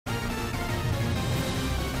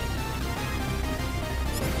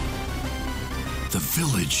The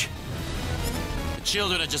village. The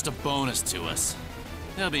children are just a bonus to us.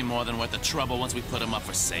 They'll be more than worth the trouble once we put them up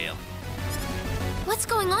for sale. What's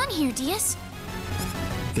going on here, Diaz?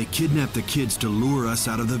 They kidnapped the kids to lure us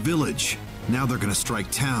out of the village. Now they're gonna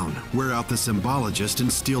strike town, wear out the symbologist,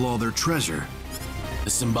 and steal all their treasure. The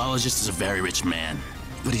symbologist is a very rich man,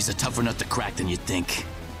 but he's a tougher nut to crack than you'd think.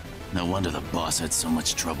 No wonder the boss had so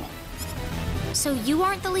much trouble. So you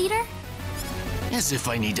aren't the leader? As if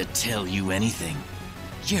I need to tell you anything.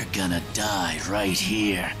 You're gonna die right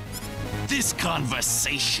here. This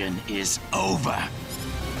conversation is over.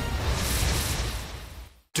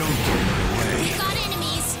 Don't get in my way. We've got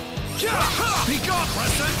enemies! Be gone,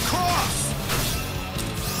 Crescent! Cross!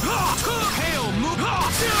 Hail moon!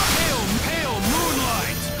 Hail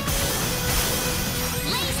moonlight!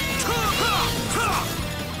 Laser!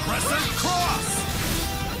 Crescent cross!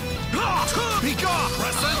 Be gone,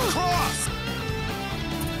 Crescent cross!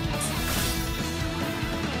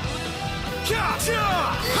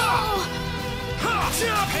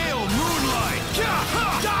 Hail moonlight!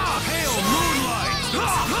 Hail moonlight!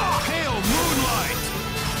 Hail moonlight!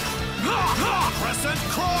 Crescent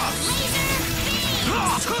cross!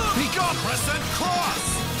 Be gone, Crescent cross!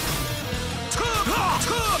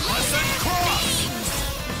 Crescent cross!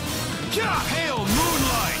 Hail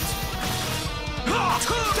moonlight!